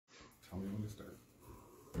Tell me when to start.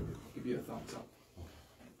 Give you a thumbs up.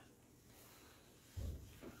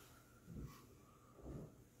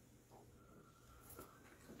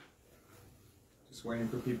 Just waiting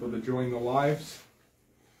for people to join the lives.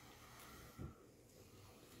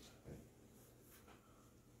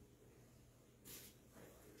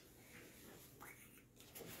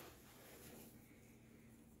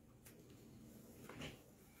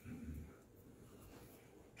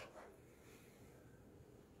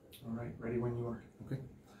 All right, ready when you are. Okay.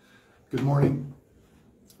 Good morning.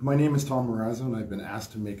 My name is Tom Morazzo, and I've been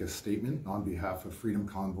asked to make a statement on behalf of Freedom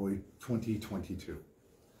Convoy 2022.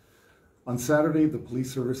 On Saturday, the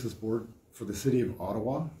Police Services Board for the City of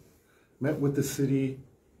Ottawa met with the City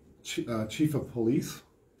Chief of Police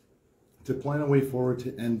to plan a way forward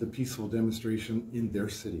to end the peaceful demonstration in their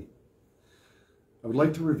city. I would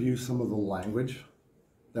like to review some of the language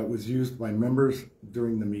that was used by members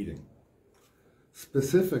during the meeting.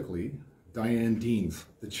 Specifically, Diane Deans,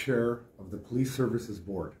 the chair of the Police Services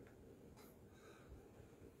Board.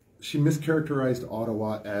 She mischaracterized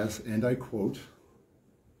Ottawa as, and I quote,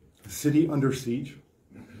 a city under siege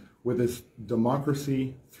with its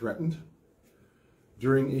democracy threatened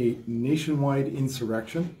during a nationwide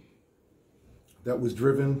insurrection that was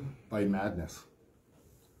driven by madness.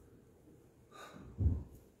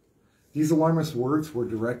 These alarmist words were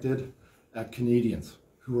directed at Canadians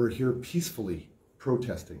who are here peacefully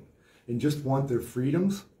protesting and just want their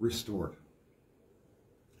freedoms restored.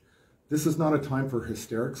 This is not a time for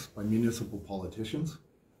hysterics by municipal politicians.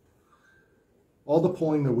 All the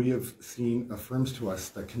polling that we have seen affirms to us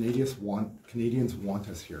that Canadians want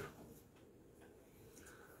us here.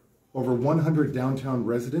 Over 100 downtown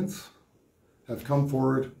residents have come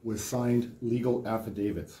forward with signed legal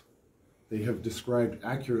affidavits. They have described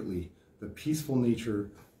accurately the peaceful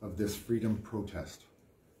nature of this freedom protest.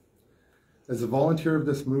 As a volunteer of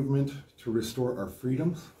this movement to restore our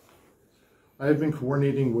freedoms, I have been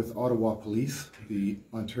coordinating with Ottawa Police, the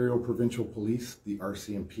Ontario Provincial Police, the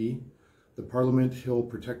RCMP, the Parliament Hill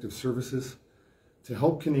Protective Services, to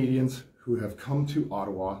help Canadians who have come to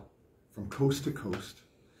Ottawa from coast to coast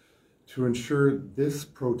to ensure this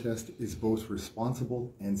protest is both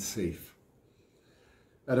responsible and safe.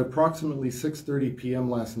 At approximately 6:30 p.m.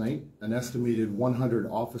 last night, an estimated 100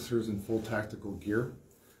 officers in full tactical gear,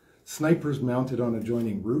 snipers mounted on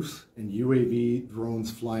adjoining roofs, and UAV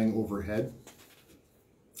drones flying overhead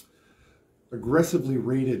aggressively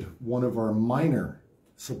raided one of our minor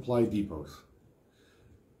supply depots.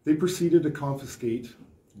 They proceeded to confiscate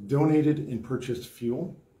donated and purchased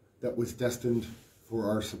fuel that was destined for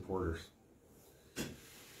our supporters.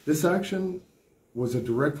 This action was a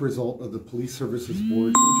direct result of the Police Services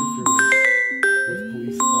Board interfering with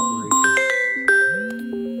police operations.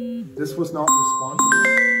 This was not responsible.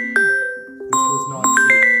 This was not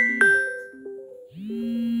safe.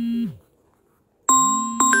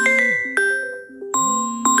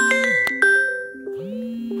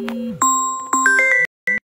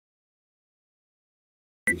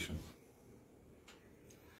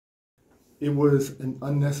 It was an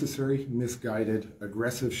unnecessary, misguided,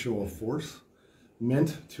 aggressive show of force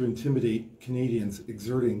meant to intimidate Canadians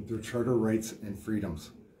exerting their charter rights and freedoms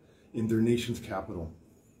in their nation's capital.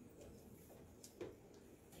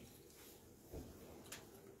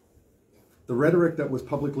 The rhetoric that was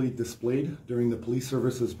publicly displayed during the Police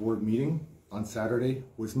Services Board meeting on Saturday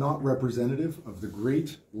was not representative of the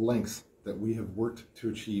great lengths that we have worked to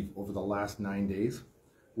achieve over the last 9 days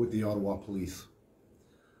with the Ottawa Police.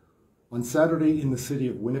 On Saturday in the city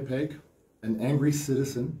of Winnipeg, an angry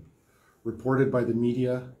citizen, reported by the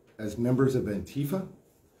media as members of Antifa,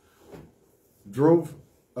 drove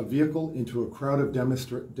a vehicle into a crowd of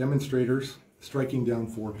demonstrators, striking down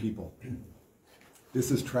 4 people.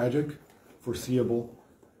 This is tragic, foreseeable,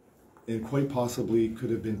 and quite possibly could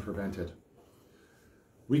have been prevented.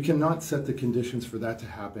 We cannot set the conditions for that to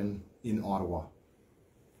happen in Ottawa.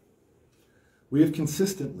 We have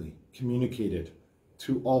consistently communicated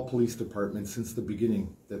to all police departments since the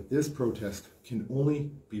beginning that this protest can only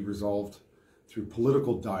be resolved through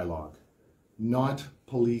political dialogue, not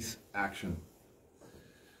police action.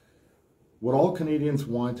 What all Canadians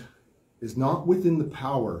want is not within the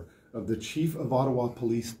power of the Chief of Ottawa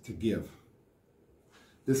Police to give.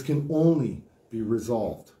 This can only be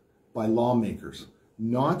resolved by lawmakers,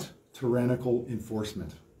 not tyrannical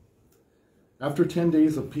enforcement. After 10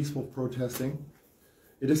 days of peaceful protesting,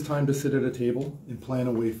 it is time to sit at a table and plan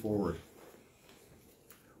a way forward.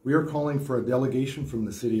 We are calling for a delegation from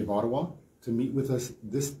the City of Ottawa to meet with us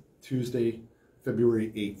this Tuesday,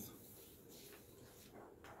 February 8th.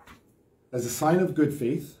 As a sign of good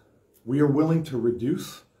faith, we are willing to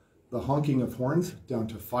reduce the honking of horns down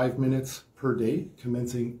to 5 minutes per day,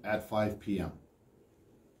 commencing at 5 p.m.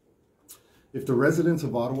 If the residents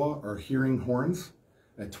of Ottawa are hearing horns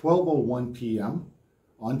at 12:01 p.m.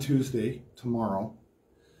 on Tuesday, tomorrow,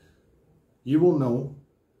 you will know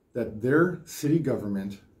that their city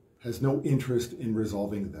government has no interest in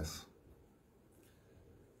resolving this.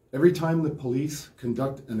 Every time the police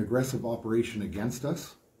conduct an aggressive operation against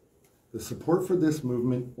us, the support for this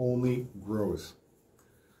movement only grows,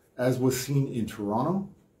 as was seen in Toronto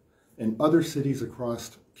and other cities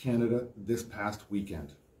across Canada this past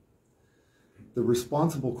weekend. The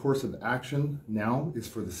responsible course of action now is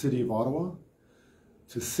for the City of Ottawa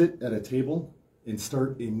to sit at a table and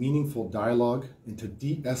start a meaningful dialogue and to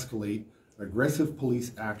de-escalate aggressive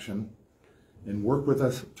police action and work with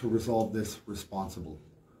us to resolve this responsibly.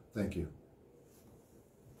 Thank you.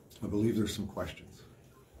 I believe there's some questions.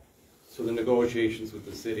 So the negotiations with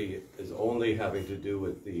the city is only having to do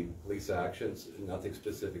with the police actions, nothing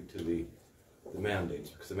specific to the mandates,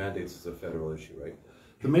 because the mandates is a federal issue, right?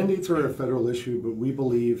 The mandates are a federal issue, but we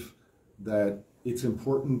believe that it's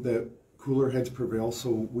important that cooler heads prevail. So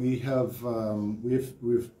we have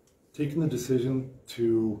we've taken the decision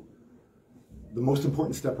to, the most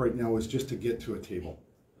important step right now is just to get to a table.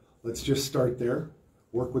 Let's just start there,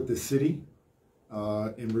 work with the city,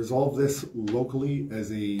 and resolve this locally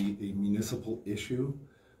as a municipal issue,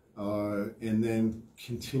 and then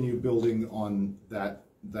continue building on that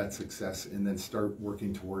success, and then start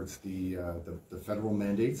working towards the federal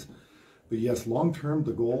mandates. But yes, long term,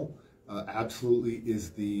 the goal absolutely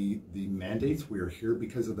is the mandates. We are here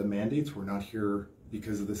because of the mandates. We're not here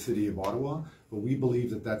because of the City of Ottawa, but we believe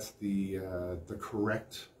that that's the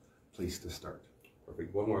correct place to start.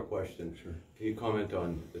 Perfect. One more question. Sure. Can you comment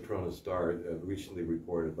on the Toronto Star recently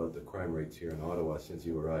reported about the crime rates here in Ottawa since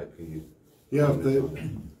you arrived? Can you? Yeah,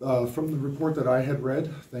 from the report that I had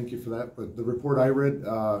read, thank you for that, but the report I read,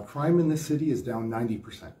 crime in this city is down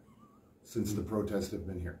 90% since the protests have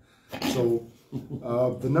been here. So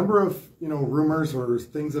the number of rumors or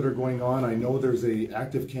things that are going on, I know there's an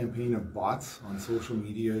active campaign of bots on social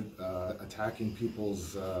media attacking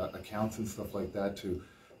people's accounts and stuff like that to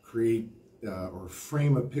create or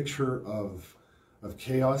frame a picture of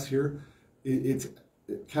chaos here. It's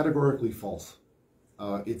categorically false.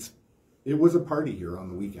 It was a party here on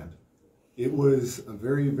the weekend. It was a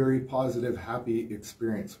very, very positive, happy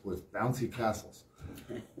experience with bouncy castles.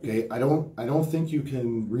 Okay, I don't think you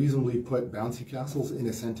can reasonably put bouncy castles in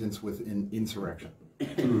a sentence with an insurrection.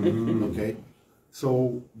 Okay,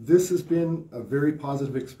 so this has been a very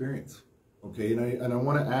positive experience. Okay, and I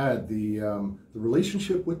want to add the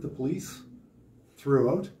relationship with the police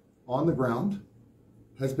throughout on the ground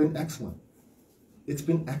has been excellent. It's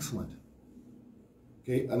been excellent.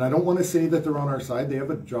 Okay, and I don't want to say that they're on our side. They have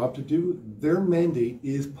a job to do. Their mandate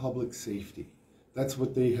is public safety. That's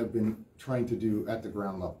what they have been trying to do at the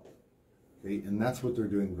ground level. Okay, and that's what they're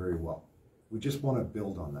doing very well. We just want to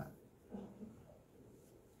build on that.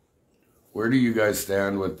 Where do you guys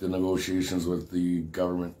stand with the negotiations with the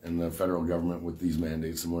government and the federal government with these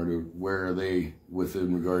mandates, and where are they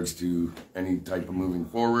in regards to any type of moving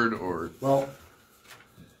forward? Or well,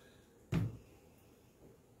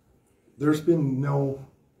 there's been no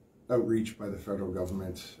outreach by the federal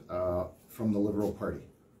government from the Liberal Party.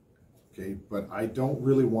 Okay, but I don't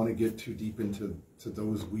really want to get too deep into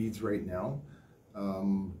those weeds right now.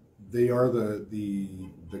 They are the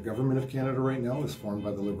government of Canada right now is formed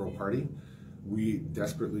by the Liberal Party. We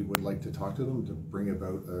desperately would like to talk to them to bring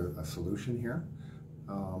about a solution here.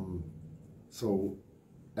 So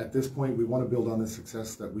at this point, we want to build on the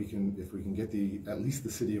success that we can, if we can get at least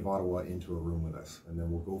the City of Ottawa into a room with us, and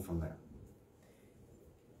then we'll go from there.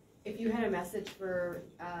 If you had a message for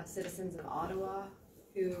citizens of Ottawa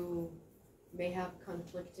who may have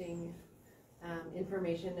conflicting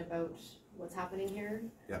information about what's happening here,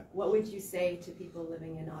 yeah, what would you say to people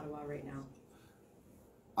living in Ottawa right now?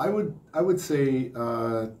 I would say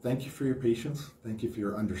thank you for your patience. Thank you for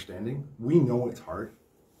your understanding. We know it's hard.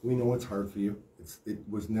 We know it's hard for you. It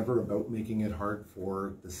was never about making it hard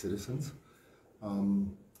for the citizens.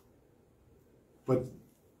 But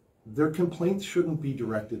their complaints shouldn't be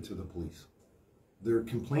directed to the police. Their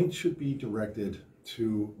complaints should be directed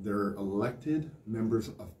to their elected members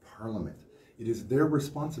of Parliament. It is their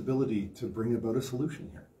responsibility to bring about a solution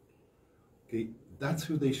here. Okay, that's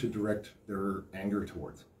who they should direct their anger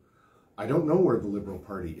towards. I don't know where the Liberal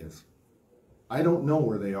Party is. I don't know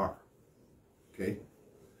where they are. Okay?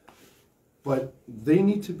 But they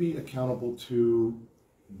need to be accountable to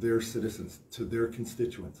their citizens, to their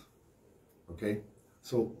constituents. Okay?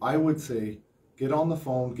 So I would say, get on the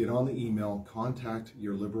phone, get on the email, contact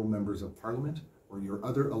your Liberal members of Parliament or your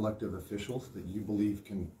other elected officials that you believe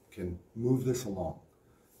can move this along,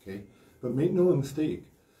 okay? But make no mistake,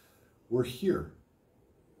 we're here.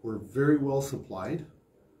 We're very well supplied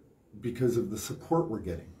because of the support we're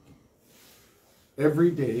getting.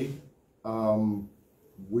 Every day,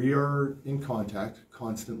 we are in contact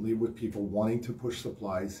constantly with people wanting to push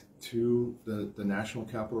supplies to the National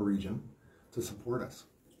Capital Region to support us.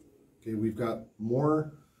 Okay, we've got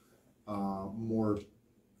more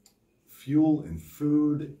fuel and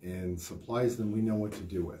food and supplies than we know what to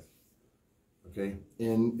do with. Okay,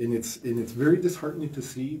 and it's very disheartening to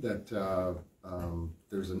see that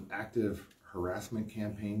there's an active harassment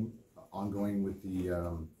campaign ongoing with the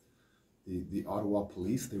Ottawa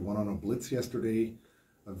police. They went on a blitz yesterday.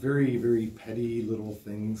 Very, very petty little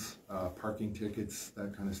things, parking tickets,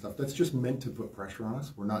 that kind of stuff. That's just meant to put pressure on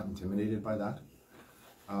us. We're not intimidated by that.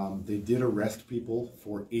 They did arrest people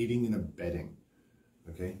for aiding and abetting,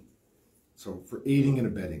 okay? So for aiding and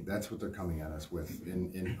abetting, that's what they're coming at us with.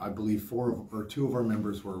 And I believe two of our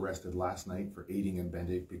members were arrested last night for aiding and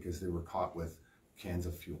abetting because they were caught with cans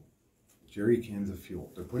of fuel, jerry cans of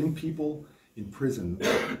fuel. They're putting people in prison,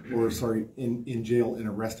 or sorry, in jail and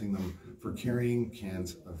arresting them for carrying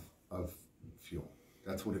cans of fuel.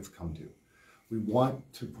 That's what it's come to. We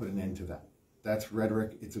want to put an end to that. That's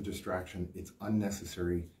rhetoric, it's a distraction, it's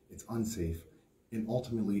unnecessary, it's unsafe, and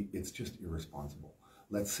ultimately it's just irresponsible.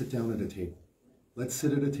 Let's sit down at a table. Let's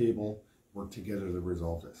sit at a table, work together to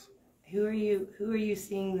resolve this. Who are you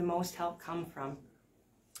seeing the most help come from?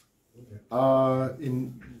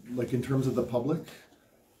 In terms of the public,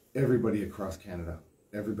 everybody across Canada.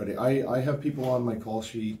 Everybody. I have people on my call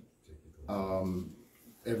sheet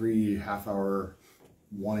every half hour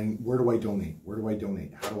wanting, where do I donate? Where do I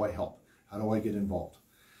donate? How do I help? How do I get involved?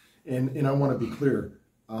 And I want to be clear,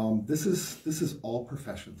 this is all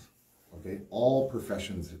professions, okay? All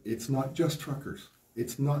professions. It's not just truckers.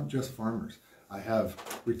 It's not just farmers. I have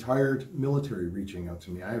retired military reaching out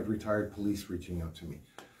to me. I have retired police reaching out to me.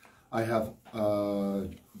 I have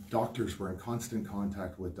doctors. We're in constant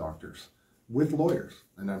contact with doctors, with lawyers.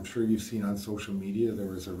 And I'm sure you've seen on social media, there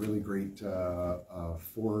was a really great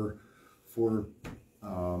four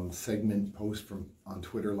segment post on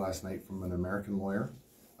Twitter last night from an American lawyer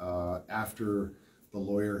after the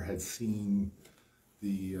lawyer had seen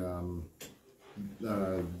the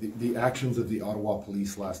actions of the Ottawa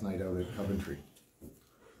police last night out at Coventry.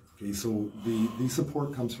 Okay, so the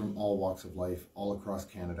support comes from all walks of life, all across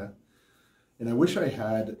Canada. And I wish I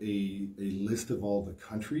had a list of all the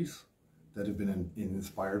countries that have been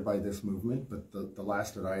inspired by this movement, but the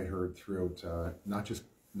last that I had heard throughout, not just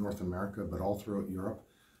North America, but all throughout Europe,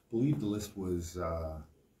 I believe the list was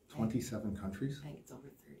 27 countries. I think it's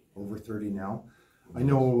over 30. Over 30 now. I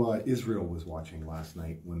know Israel was watching last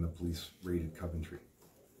night when the police raided Coventry.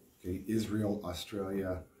 Okay, Israel,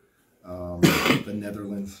 Australia, the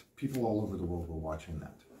Netherlands, people all over the world were watching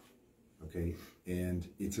that. Okay, and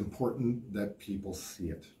it's important that people see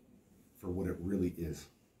it for what it really is.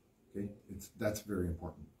 Okay, that's very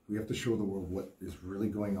important. We have to show the world what is really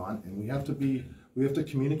going on, and we have to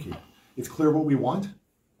communicate. It's clear what we want.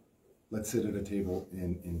 Let's sit at a table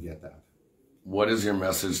and get that. What is your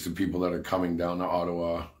message to people that are coming down to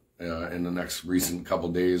Ottawa in the next recent couple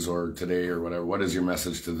days or today or whatever? What is your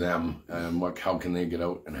message to them, and how can they get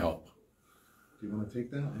out and help? Do you want to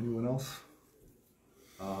take that? Anyone else?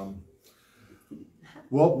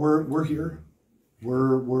 Well, we're here.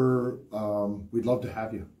 We'd love to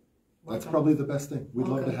have you. That's probably the best thing. We'd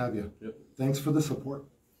love to have you. Yep. Thanks for the support.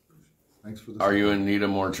 Thanks for the support. Are you in need of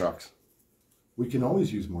more trucks? We can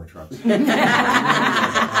always use more trucks.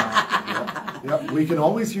 Yep, we can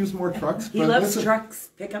always use more trucks. He loves trucks,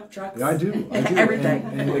 pickup trucks. Yeah, I do. Everything.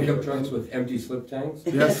 And pickup trucks with empty slip tanks?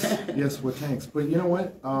 Yes, with tanks. But you know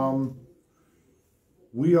what?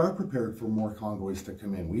 We are prepared for more convoys to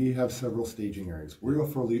come in. We have several staging areas. We're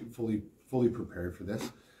fully prepared for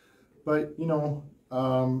this. But, you know,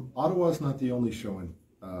 Ottawa's not the only show in,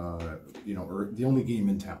 or the only game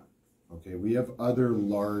in town. Okay, we have other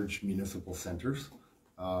large municipal centers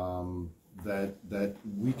that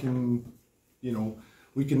we can,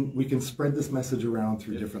 we can spread this message around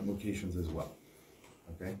through different locations as well.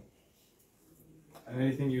 Okay. And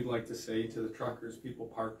anything you'd like to say to the truckers, people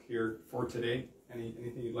parked here for today?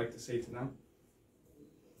 Anything you'd like to say to them?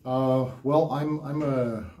 Well, I'm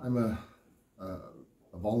a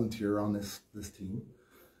volunteer on this team,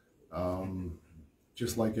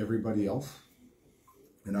 just like everybody else,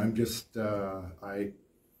 and I'm just for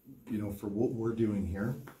what we're doing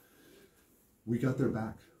here, we got their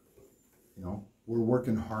back. We're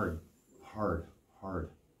working hard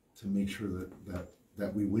to make sure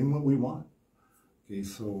that we win what we want. Okay,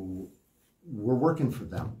 so we're working for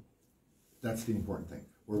them. That's the important thing.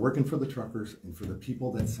 We're working for the truckers and for the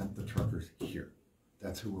people that sent the truckers here.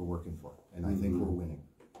 That's who we're working for, and I think we're winning.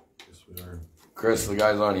 Yes, we are. Chris, the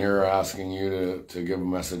guys on here are asking you to give a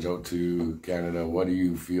message out to Canada. What do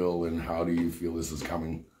you feel and how do you feel this is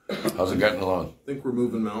coming? How's it getting along? I think we're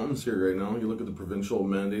moving mountains here right now. You look at the provincial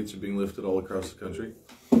mandates are being lifted all across the country.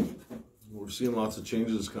 We're seeing lots of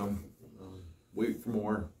changes come. Wait for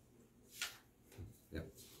more.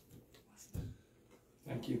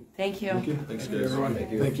 Thank you. Thank you. Thanks, Thank you, guys. everyone.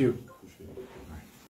 Thank you. Thank you.